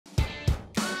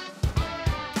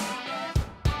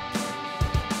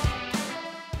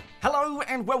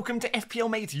and welcome to FPL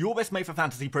Mate, your best mate for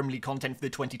fantasy Premier League content for the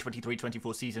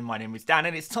 2023-24 season. My name is Dan,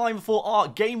 and it's time for our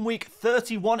Game Week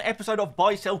 31 episode of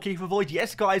Buy, Sell, Keep, Avoid.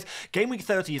 Yes, guys, Game Week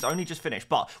 30 is only just finished,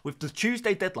 but with the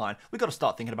Tuesday deadline, we've got to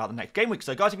start thinking about the next game week.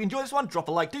 So, guys, if you enjoy this one, drop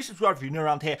a like, do subscribe if you're new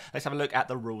around here. Let's have a look at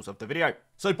the rules of the video.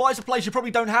 So, buys are plays you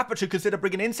probably don't have, but should consider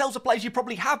bringing in. Sells are plays you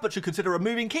probably have, but should consider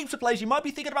removing. Keeps are plays you might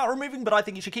be thinking about removing, but I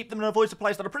think you should keep them, and avoid the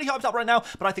plays that are pretty hyped up right now,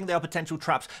 but I think they are potential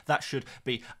traps that should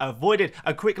be avoided.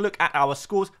 A quick look at our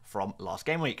scores from last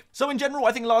game week. So in general,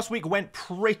 I think last week went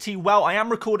pretty well. I am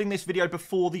recording this video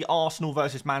before the Arsenal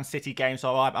versus Man City game,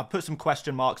 so I've put some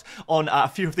question marks on a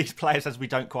few of these players as we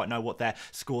don't quite know what their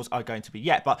scores are going to be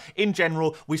yet. But in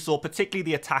general, we saw particularly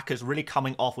the attackers really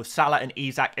coming off with Salah and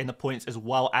Isak in the points, as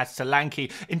well as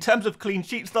Solanke. In terms of clean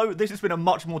sheets, though, this has been a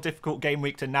much more difficult game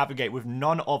week to navigate, with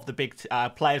none of the big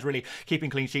players really keeping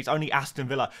clean sheets. Only Aston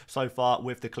Villa so far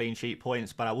with the clean sheet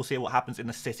points, but we'll see what happens in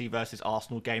the City versus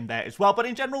Arsenal game there as well. But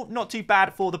in general, not too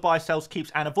bad for the buy, sells, keeps,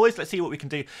 and avoids. Let's see what we can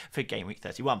do for Game Week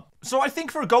 31. So I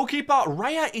think for a goalkeeper,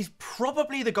 Raya is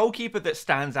probably the goalkeeper that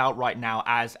stands out right now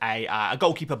as a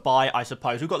goalkeeper buy, I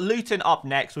suppose. We've got Luton up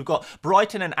next. We've got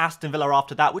Brighton and Aston Villa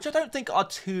after that, which I don't think are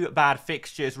too bad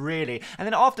fixtures, really. And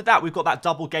then after that, we've got that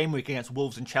double game week against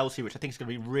Wolves and Chelsea, which I think is going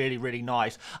to be really, really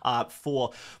nice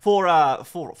for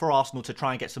Arsenal to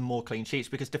try and get some more clean sheets,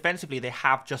 because defensively they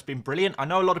have just been brilliant. I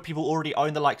know a lot of people already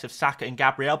own the likes of Saka and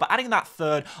Gabriel, but adding that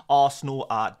third Arsenal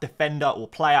defender or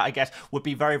player, I guess, would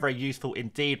be very, very useful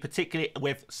indeed, particularly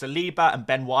with Saliba and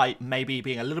Ben White maybe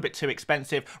being a little bit too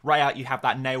expensive. Raya, you have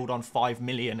that nailed on 5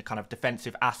 million kind of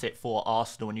defensive asset for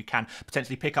Arsenal, and you can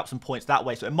potentially pick up some points that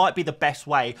way. So it might be the best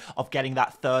way of getting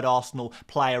that third Arsenal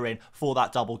player in for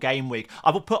that double game week. I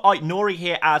will put Aït-Nouri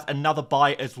here as another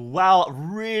buy as well.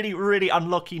 Really, really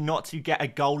unlucky not to get a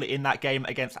goal in that game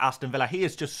against Aston Villa. He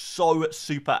is just so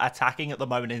super attacking at the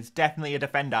moment, and is definitely a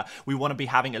defender we want to be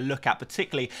having a look at,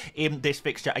 particularly in this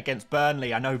fixture against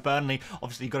Burnley. I know Burnley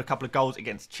obviously got a couple of goals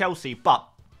against Chelsea, but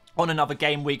on another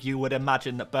game week, you would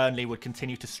imagine that Burnley would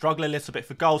continue to struggle a little bit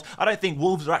for goals. I don't think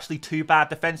Wolves are actually too bad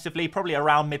defensively, probably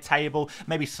around mid-table,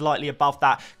 maybe slightly above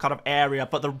that kind of area.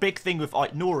 But the big thing with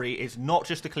Aït-Nouri is not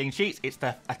just the clean sheets, it's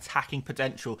the attacking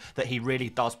potential that he really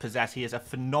does possess. He is a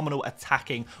phenomenal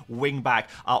attacking wing-back.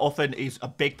 Often is a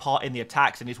big part in the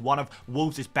attacks, and is one of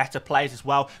Wolves' better players as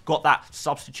well. Got that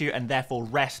substitute and therefore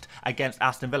rest against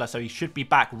Aston Villa, so he should be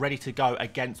back ready to go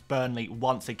against Burnley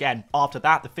once again. After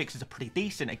that, the fixtures are pretty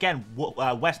decent. Again,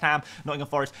 West Ham, Nottingham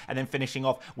Forest, and then finishing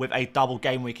off with a double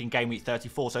game week in Game Week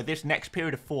 34. So this next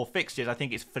period of 4 fixtures, I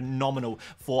think, is phenomenal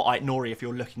for Aït-Nouri if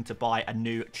you're looking to buy a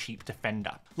new cheap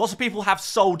defender. Lots of people have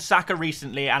sold Saka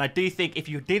recently, and I do think if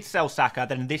you did sell Saka,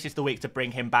 then this is the week to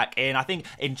bring him back in. I think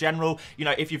in general, you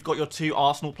know, if you've got your 2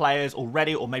 Arsenal players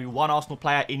already, or maybe 1 Arsenal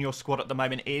player in your squad at the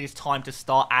moment, it is time to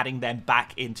start adding them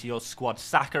back into your squad.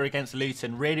 Saka against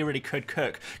Luton really, really could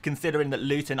cook, considering that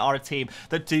Luton are a team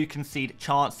that do concede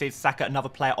chances. Saka, another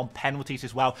player on penalties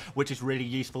as well, which is really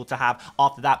useful to have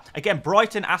after that. Again,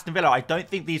 Brighton, Aston Villa, I don't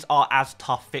think these are as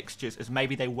tough fixtures as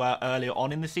maybe they were earlier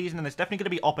on in the season, and there's definitely going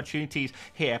to be opportunities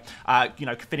here, you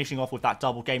know, finishing off with that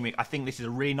double game week. I think this is a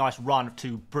really nice run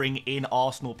to bring in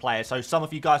Arsenal players. So some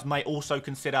of you guys may also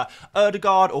consider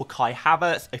Ødegaard or Kai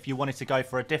Havertz if you wanted to go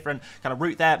for a different kind of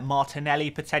route there.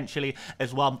 Martinelli potentially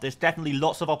as well. There's definitely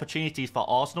lots of opportunities for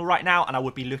Arsenal right now, and I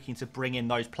would be looking to bring in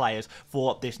those players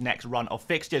for this next run of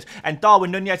fixtures. And Darwin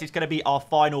Nunez is going to be our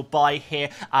final buy here.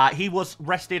 He was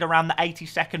rested around the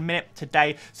 82nd minute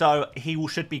today, so he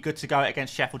should be good to go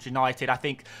against Sheffield United. I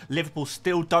think Liverpool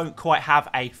still don't quite have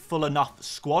a full enough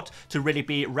squad to really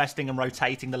be resting and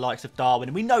rotating the likes of Darwin.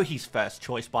 And we know he's first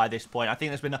choice by this point. I think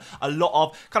there's been a lot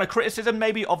of kind of criticism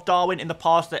maybe of Darwin in the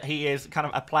past, that he is kind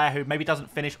of a player who maybe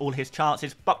doesn't finish all his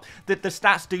chances. But the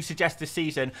stats do suggest this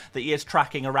season that he is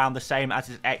tracking around the same as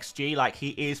his XG. Like, he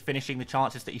is finishing the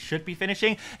chances that he should be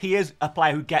finishing. He is a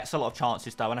player who gets a lot of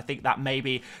chances, though, and I think that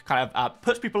maybe kind of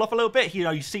puts people off a little bit. You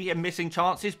know, you see him missing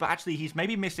chances, but actually he's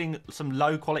maybe missing some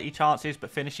low-quality chances, but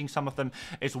finishing some of them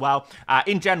as well.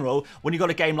 In general, when you've got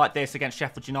a game like this against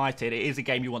Sheffield United, it is a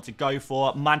game you want to go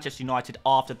for. Manchester United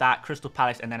after that, Crystal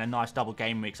Palace, and then a nice double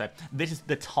game week. So this is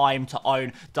the time to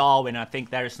own Darwin. I think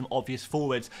there are some obvious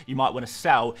forwards you might want to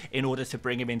sell in order to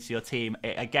bring him into your team.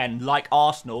 Again, like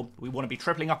Arsenal, we want to be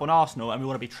tripling up on Arsenal, and we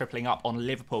want to be tripling up on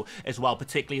Liverpool as well,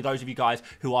 particularly those of you guys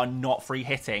who are not free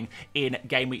hitting in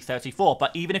Game Week 34.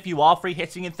 But even if you are free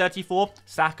hitting in 34,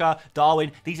 Saka,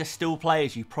 Darwin, these are still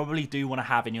players you probably do want to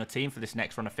have in your team for this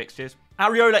next run of fixtures.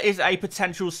 Areola is a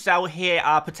potential sell here,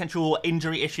 a potential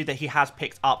injury issue that he has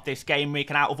picked up this game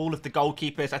week. And out of all of the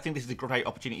goalkeepers, I think this is a great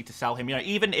opportunity to sell him. You know,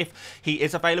 even if he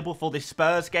is available for this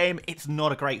Spurs game, it's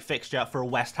not a great fixture for a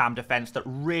West Ham defence that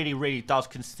really does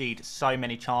concede so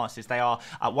many chances. They are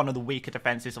one of the weaker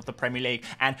defences of the Premier League.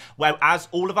 And well, as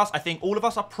all of us, I think all of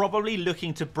us are probably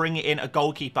looking to bring in a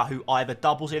goalkeeper who either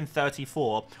doubles in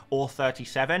 34 or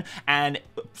 37. And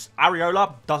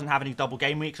Areola doesn't have any double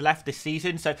game weeks left this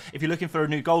season. So if you're looking for a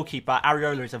new goalkeeper,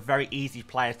 Areola is a very easy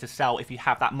player to sell if you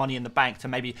have that money in the bank to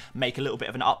maybe make a little bit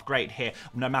of an upgrade here.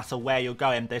 No matter where you're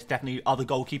going, there's definitely other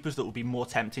goalkeepers that will be more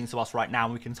tempting to us right now,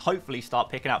 and we can hopefully start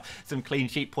picking up some clean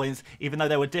sheet points. Even though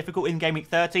they were difficult in Game Week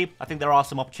 30, I think there are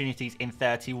some opportunities in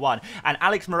 31. And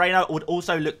Alex Moreno would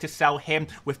also look to sell him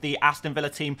with the Aston Villa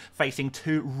team facing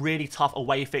two really tough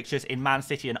away fixtures in Man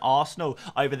City and Arsenal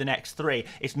over the next 3.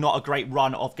 It's not a great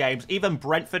run of games. Even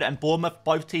Brentford and Bournemouth,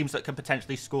 both teams that can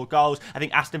potentially score goals. I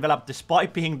think Aston Villa,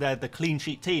 despite being the clean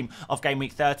sheet team of Game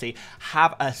Week 30,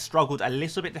 have struggled a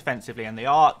little bit defensively, and they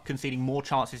are conceding more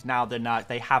chances now than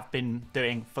they have been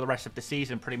doing for the rest of the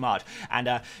season, pretty much.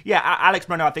 And yeah, Alex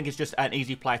Moreno, I think, is just an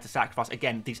easy player to sacrifice.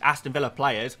 Again, these Aston Villa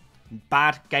players,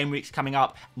 bad game weeks coming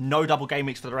up, no double game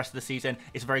weeks for the rest of the season.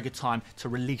 It's a very good time to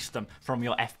release them from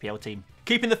your FPL team.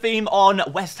 Keeping the theme on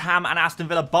West Ham and Aston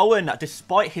Villa, Bowen,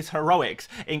 despite his heroics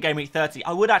in Game Week 30,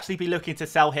 I would actually be looking to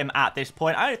sell him at this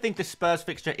point. I don't think the Spurs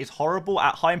fixture is horrible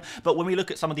at home, but when we look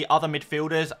at some of the other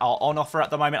midfielders are on offer at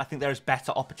the moment, I think there's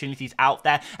better opportunities out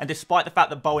there. And despite the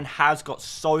fact that Bowen has got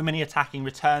so many attacking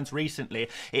returns recently,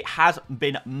 it has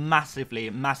been massively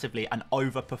an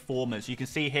overperformance. You can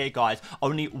see here, guys,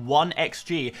 only 1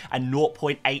 XG and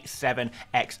 0.87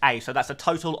 XA. So that's a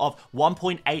total of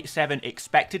 1.87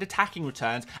 expected attacking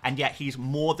returns, and yet he's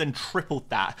more than tripled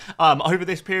that over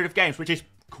this period of games, which is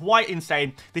quite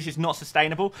insane. This is not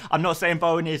sustainable. I'm not saying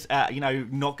Bowen is, you know,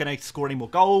 not going to score any more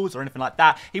goals or anything like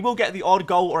that. He will get the odd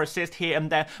goal or assist here and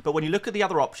there, but when you look at the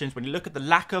other options, when you look at the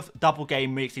lack of double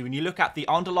game weeks, when you look at the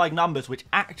underlying numbers, which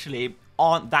actually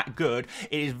aren't that good,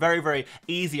 it is very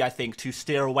easy, I think, to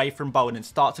steer away from Bowen and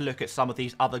start to look at some of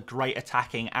these other great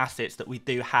attacking assets that we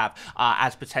do have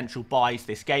as potential buys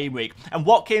this game week. And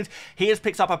Watkins, he has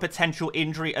picked up a potential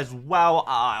injury as well.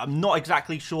 I'm not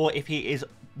exactly sure if he is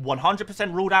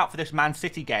 100% ruled out for this Man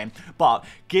City game, but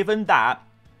given that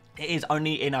it is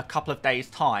only in a couple of days'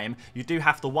 time, you do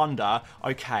have to wonder,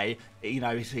 okay, you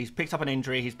know, he's picked up an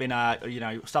injury, he's been, you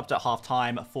know, subbed at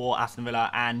half-time for Aston Villa,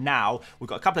 and now we've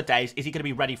got a couple of days. Is he going to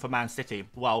be ready for Man City?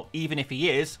 Well, even if he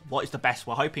is, what is the best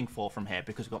we're hoping for from here?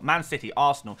 Because we've got Man City,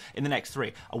 Arsenal in the next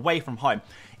 3, away from home.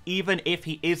 Even if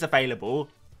he is available,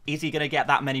 is he going to get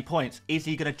that many points? Is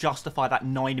he going to justify that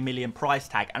 9 million price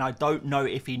tag? And I don't know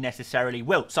if he necessarily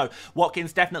will. So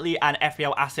Watkins, definitely an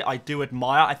FPL asset I do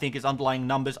admire. I think his underlying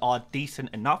numbers are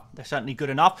decent enough. They're certainly good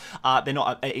enough. They're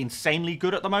not insanely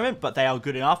good at the moment, but they are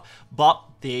good enough. But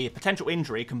the potential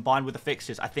injury combined with the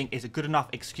fixtures, I think, is a good enough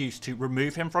excuse to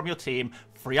remove him from your team,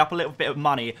 free up a little bit of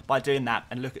money by doing that,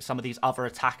 and look at some of these other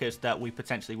attackers that we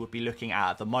potentially would be looking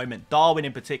at the moment. Darwin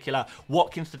in particular,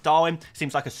 Watkins to Darwin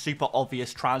seems like a super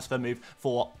obvious transfer move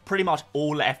for pretty much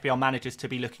all the FPL managers to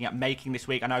be looking at making this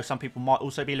week. I know some people might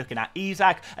also be looking at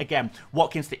Isak. Again,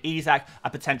 Watkins to Isak,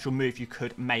 a potential move you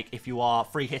could make if you are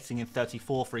free hitting in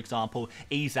 34, for example.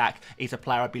 Isak is a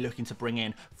player I'd be looking to bring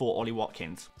in for Ollie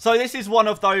Watkins. So this is one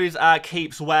of those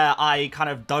keeps where I kind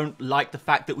of don't like the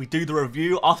fact that we do the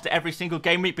review after every single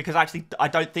game week, because actually I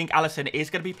don't think Alisson is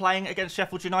going to be playing against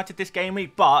Sheffield United this game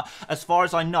week, but as far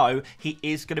as I know, he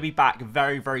is going to be back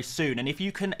very soon. And if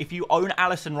you own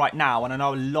Alisson right now, and I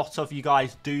know a lot of you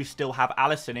guys do still have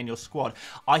Alisson in your squad,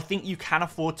 I think you can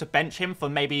afford to bench him for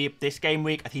maybe this game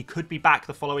week. He could be back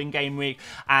the following game week,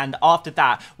 and after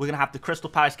that we're going to have the Crystal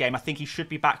Palace game. I think he should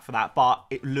be back for that, but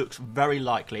it looks very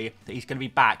likely that he's going to be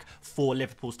back for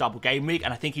Liverpool's double game week,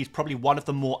 and I think he's probably one of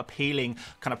the more appealing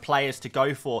kind of players to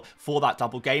go for that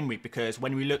double game week, because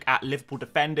when we look at Liverpool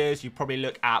defenders, you probably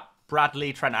look at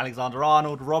Bradley, Trent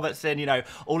Alexander-Arnold, Robertson, you know,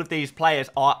 all of these players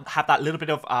have that little bit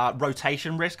of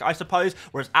rotation risk, I suppose,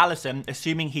 whereas Alisson,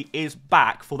 assuming he is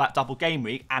back for that double game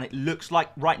week, and it looks like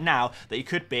right now that he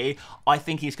could be, I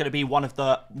think he's going to be one of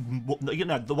the, you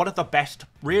know, one of the best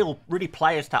really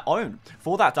players to own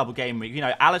for that double game week. You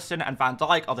know, Alisson and Van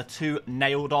Dijk are the two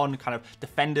nailed-on kind of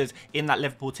defenders in that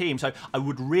Liverpool team, so I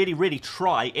would really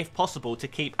try, if possible, to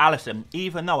keep Alisson,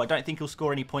 even though I don't think he'll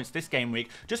score any points this game week.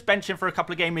 Just bench him for a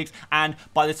couple of game weeks, and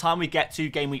by the time we get to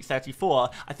game week 34,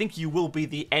 I think you will be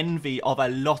the envy of a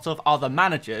lot of other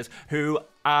managers who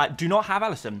do not have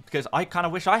Alisson, because I kind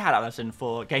of wish I had Alisson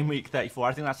for game week 34.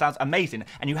 I think that sounds amazing,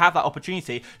 and you have that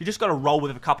opportunity. You just got to roll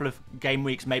with a couple of game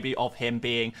weeks maybe of him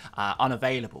being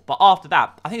unavailable, but after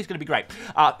that I think it's going to be great.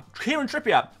 Kieran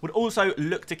Trippier would also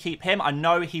look to keep him. I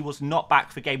know he was not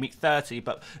back for game week 30,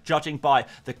 but judging by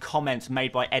the comments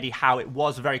made by Eddie Howe, it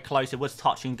was very close. It was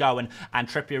touch and go, and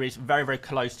Trippier is very, very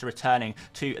close to returning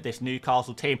to this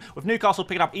Newcastle team, with Newcastle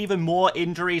picking up even more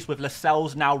injuries, with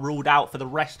Lascelles now ruled out for the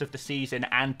rest of the season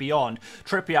and beyond.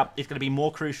 Trippier is going to be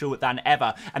more crucial than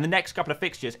ever, and the next couple of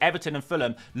fixtures, Everton and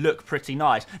Fulham, look pretty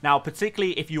nice. Now,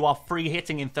 particularly if you are free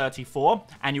hitting in 34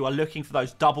 and you are looking for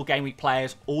those double game week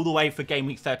players all the way for game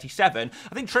week 37,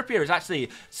 I think Trippier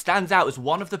stands out as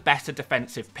one of the better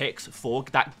defensive picks for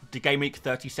that game week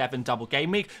 37 double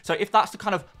game week. So if that's the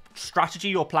kind of strategy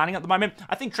you're planning at the moment,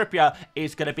 I think Trippier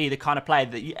is going to be the kind of player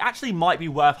that you actually might be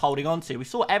worth holding on to. We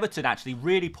saw Everton actually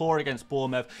really poor against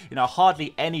Bournemouth,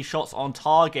 hardly any shots on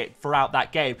target throughout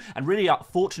that game, and really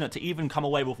fortunate to even come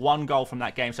away with one goal from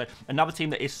that game. So another team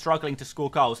that is struggling to score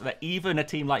goals, that even a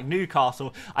team like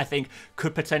Newcastle, I think,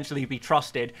 could potentially be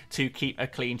trusted to keep a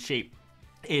clean sheet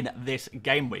in this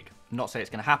game week. Not saying it's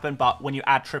going to happen, but when you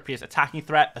add Trippier's attacking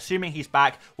threat, assuming he's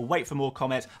back, we'll wait for more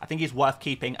comments. I think he's worth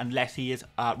keeping unless he is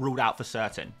ruled out for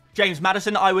certain. James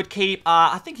Maddison, I would keep.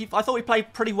 I thought he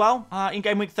played pretty well in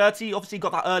game week 30. Obviously,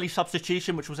 got that early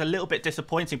substitution, which was a little bit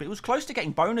disappointing, but it was close to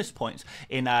getting bonus points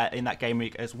in that game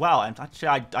week as well. And actually,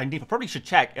 I probably should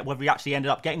check whether he actually ended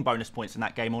up getting bonus points in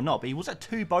that game or not. But he was at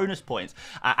 2 bonus points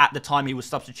at the time he was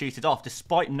substituted off,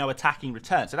 despite no attacking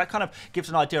return. So that kind of gives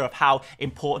an idea of how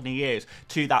important he is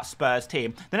to that Spurs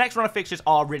team. The next run of fixtures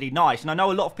are really nice, and I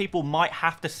know a lot of people might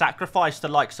have to sacrifice the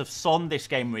likes of Son this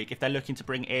game week if they're looking to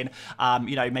bring in,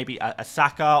 maybe a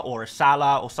Saka or a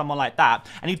Salah or someone like that.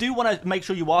 And you do want to make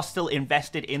sure you are still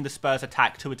invested in the Spurs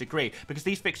attack to a degree, because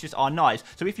these fixtures are nice.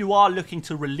 So if you are looking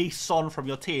to release Son from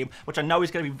your team, which I know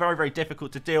is going to be very, very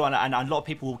difficult to do, and a lot of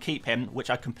people will keep him, which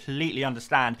I completely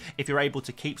understand if you're able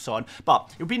to keep Son,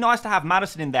 but it would be nice to have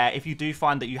Maddison in there if you do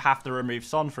find that you have to remove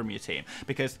Son from your team,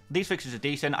 because these fixtures are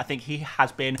decent. I think he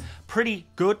has been pretty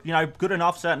good, good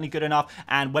enough, certainly good enough.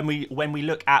 And when we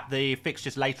look at the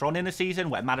fixtures later on in the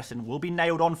season, where Maddison will be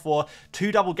nailed on for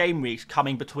 2 double game weeks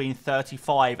coming between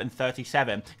 35 and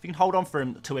 37, if you can hold on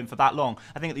to him for that long,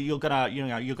 I think that you're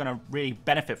gonna really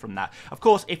benefit from that. Of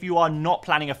course, if you are not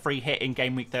planning a free hit in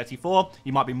game week 34,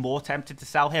 you might be more tempted to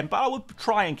sell him, but I would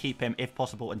try and keep him if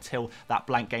possible until that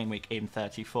blank game week in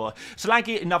 34.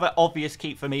 Solanke, another obvious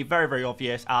keep for me, very, very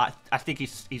obvious. I think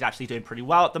he's actually doing pretty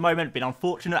well at the moment. Been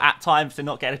unfortunate at times to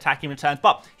not get attacking returns,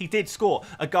 but he did score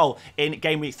a goal in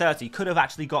game week 30. Could have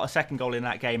actually got a second goal in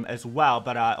that game as well,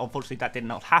 but unfortunately that did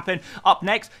not happen. Up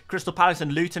next, Crystal Palace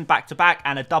and Luton back-to-back,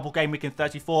 and a double game week in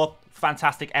 34.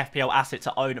 Fantastic FPL asset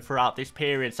to own throughout this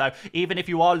period. So even if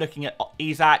you are looking at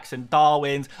Isaks and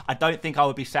Darwins, I don't think I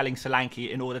would be selling Solanke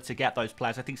in order to get those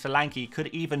players. I think Solanke could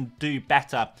even do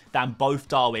better than both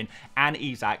Darwin and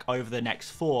Isak over the next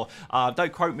 4.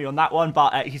 Don't quote me on that one,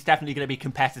 but he's definitely going to be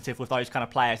competitive with those kind of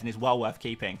players and is well worth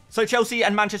keeping. So Chelsea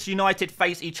and Manchester United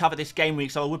face each other this game week,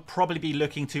 so I would probably be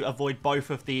looking to avoid both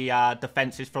of the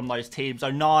defences from those teams.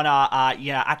 Onana,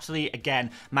 actually, again,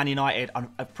 Man United are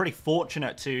pretty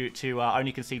fortunate to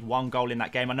only concede 1 goal in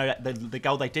that game. I know that the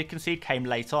goal they did concede came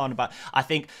late on, but I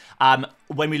think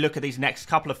when we look at these next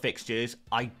couple of fixtures,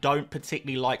 I don't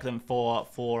particularly like them for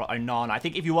Onana. I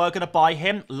think if you were going to buy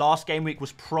him, last game week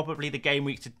was probably the game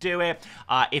week to do it.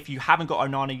 If you haven't got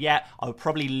Onana yet, I would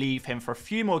probably leave him for a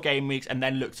few more game weeks and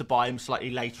then look to buy him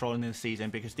slightly later on in the season,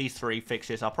 because these 3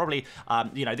 fixtures are probably,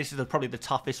 this is probably the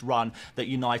toughest run that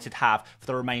United have for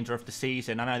the remainder of the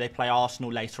season. I know they play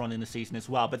Arsenal later on in the season as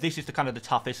well, but this is the kind of the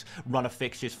toughest run of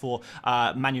fixtures for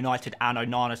Man United and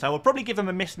Onana. So I would probably give him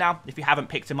a miss now if you haven't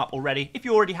picked him up already. If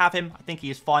you already have him, I think he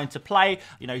is fine to play.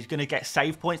 He's going to get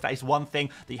save points. That is one thing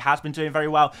that he has been doing very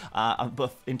well.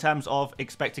 But in terms of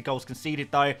expected goals conceded,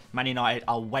 though, Man United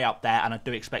are way up there, and I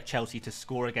do expect Chelsea to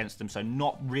score against them. So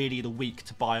not really the week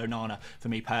to buy Onana for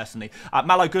me personally.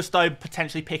 Malo Gusto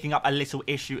potentially picking up a little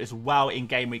issue as well in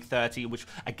game week 30, which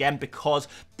again, because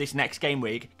this next game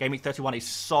week 31, is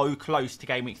so close to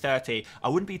game week 30, I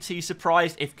wouldn't be too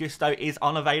surprised if Gusto is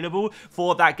unavailable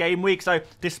for that game week. So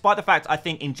despite the fact I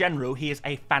think in general he is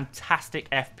a fantastic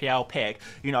FPL pick,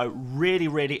 really,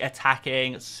 really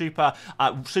attacking, super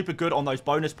good on those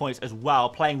bonus points as well,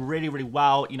 playing really, really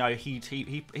well. He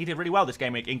did really well this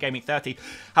game week in game week 30.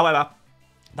 However,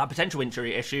 that potential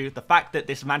injury issue, the fact that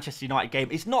this Manchester United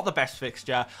game is not the best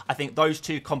fixture, I think those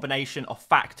two combination of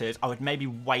factors, I would maybe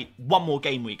wait one more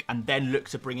game week and then look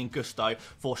to bring in Gusto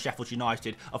for Sheffield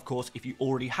United. Of course, if you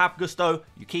already have Gusto,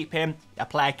 you keep him. A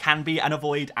player can be an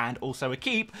avoid and also a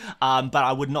keep, but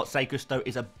I would not say Gusto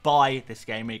is a buy this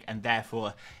game week, and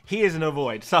therefore he is an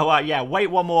avoid. So yeah, wait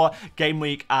one more game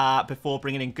week before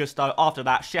bringing in Gusto. After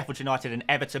that, Sheffield United and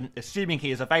Everton, assuming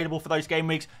he is available for those game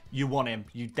weeks, you want him.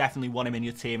 You definitely want him in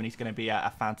your team, and he's going to be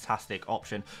a fantastic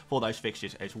option for those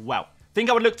fixtures as well. I think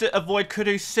I would look to avoid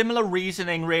Kudu. Similar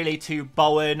reasoning really to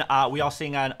Bowen. We are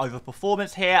seeing an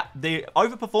overperformance here. The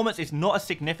overperformance is not as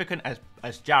significant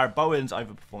as Jared Bowen's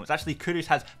overperformance. Actually, Kudus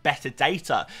has better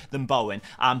data than Bowen.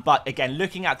 But again,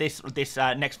 looking at this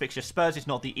next fixture, Spurs is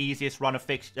not the easiest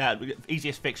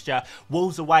easiest fixture.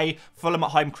 Wolves away, Fulham at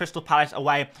home, Crystal Palace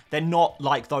away. They're not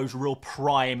like those real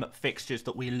prime fixtures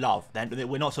that we love.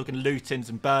 We're not talking Lutons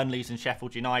and Burnleys and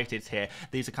Sheffield Uniteds here.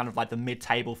 These are kind of like the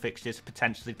mid-table fixtures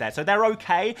potentially there. So they're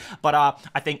okay, but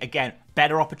I think, again,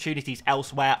 better opportunities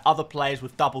elsewhere. Other players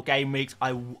with double game weeks.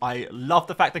 I love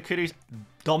the fact that Kudus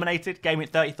dominated game week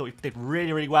 30. Thought he did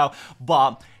really, really well,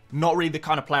 but not really the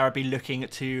kind of player I'd be looking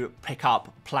to pick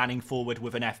up planning forward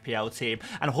with an FPL team.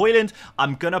 And Højlund,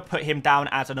 I'm going to put him down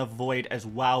as an avoid as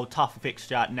well. Tough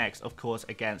fixture next, of course,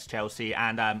 against Chelsea.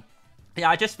 And yeah,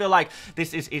 I just feel like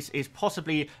this is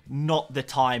possibly not the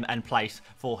time and place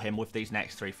for him with these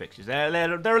next three fixtures.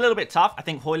 They're a little bit tough. I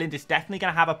think Højlund is definitely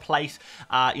going to have a place,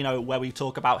 you know, where we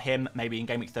talk about him maybe in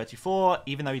Game Week 34,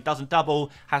 even though he doesn't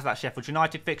double, has that Sheffield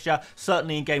United fixture.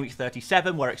 Certainly in Game Week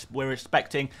 37, where we're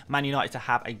expecting Man United to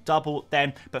have a double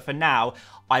then. But for now,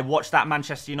 I watched that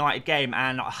Manchester United game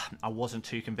and I wasn't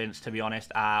too convinced, to be honest.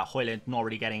 Højlund not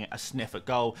really getting a sniff at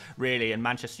goal, really, and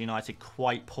Manchester United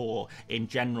quite poor in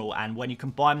general. And when you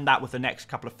combine that with the next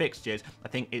couple of fixtures, I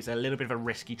think it's a little bit of a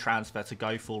risky transfer to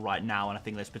go for right now, and I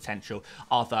think there's potential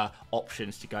other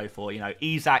options to go for. You know,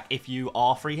 Isak if you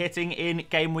are free hitting in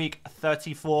Game Week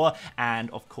 34,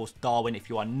 and of course Darwin if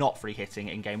you are not free hitting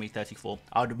in Game Week 34.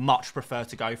 I would much prefer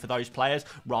to go for those players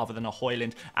rather than a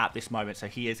Højlund at this moment, so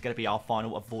he is going to be our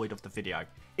final avoid of the video.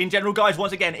 In general, guys,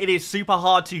 once again, it is super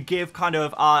hard to give kind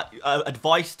of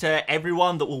advice to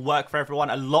everyone that will work for everyone.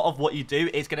 A lot of what you do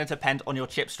is going to depend on your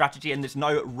chip strategy, and there's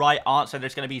no right answer.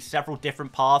 There's going to be several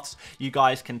different paths you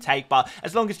guys can take, but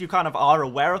as long as you kind of are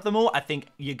aware of them all, I think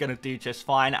you're going to do just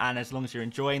fine. And as long as you're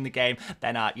enjoying the game,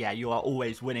 then yeah, you are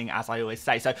always winning, as I always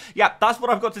say. So yeah, that's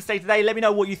what I've got to say today. Let me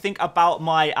know what you think about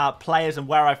my players and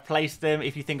where I've placed them.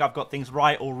 If you think I've got things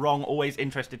right or wrong, always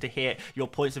interested to hear your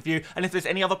points of view. And if there's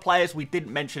any other players we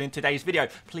didn't mention in today's video,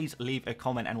 please leave a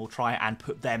comment and we'll try and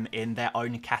put them in their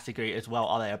own category as well.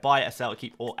 Are they a buy, a sell, a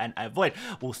keep, or an avoid?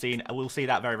 We'll see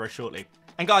that very, very shortly.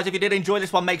 And guys, if you did enjoy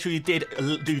this one, make sure you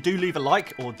do leave a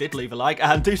like, or did leave a like,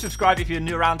 and do subscribe if you're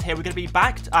new around here. We're going to be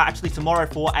back actually tomorrow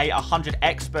for a 100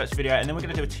 experts video, and then we're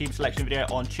going to do a team selection video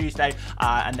on Tuesday,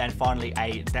 and then finally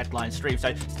a deadline stream.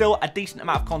 So still a decent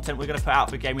amount of content we're going to put out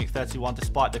for Game Week 31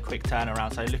 despite the quick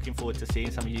turnaround. So looking forward to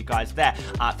seeing some of you guys there.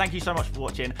 Thank you so much for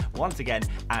watching once again,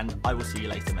 and I will see you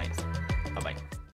later, mates.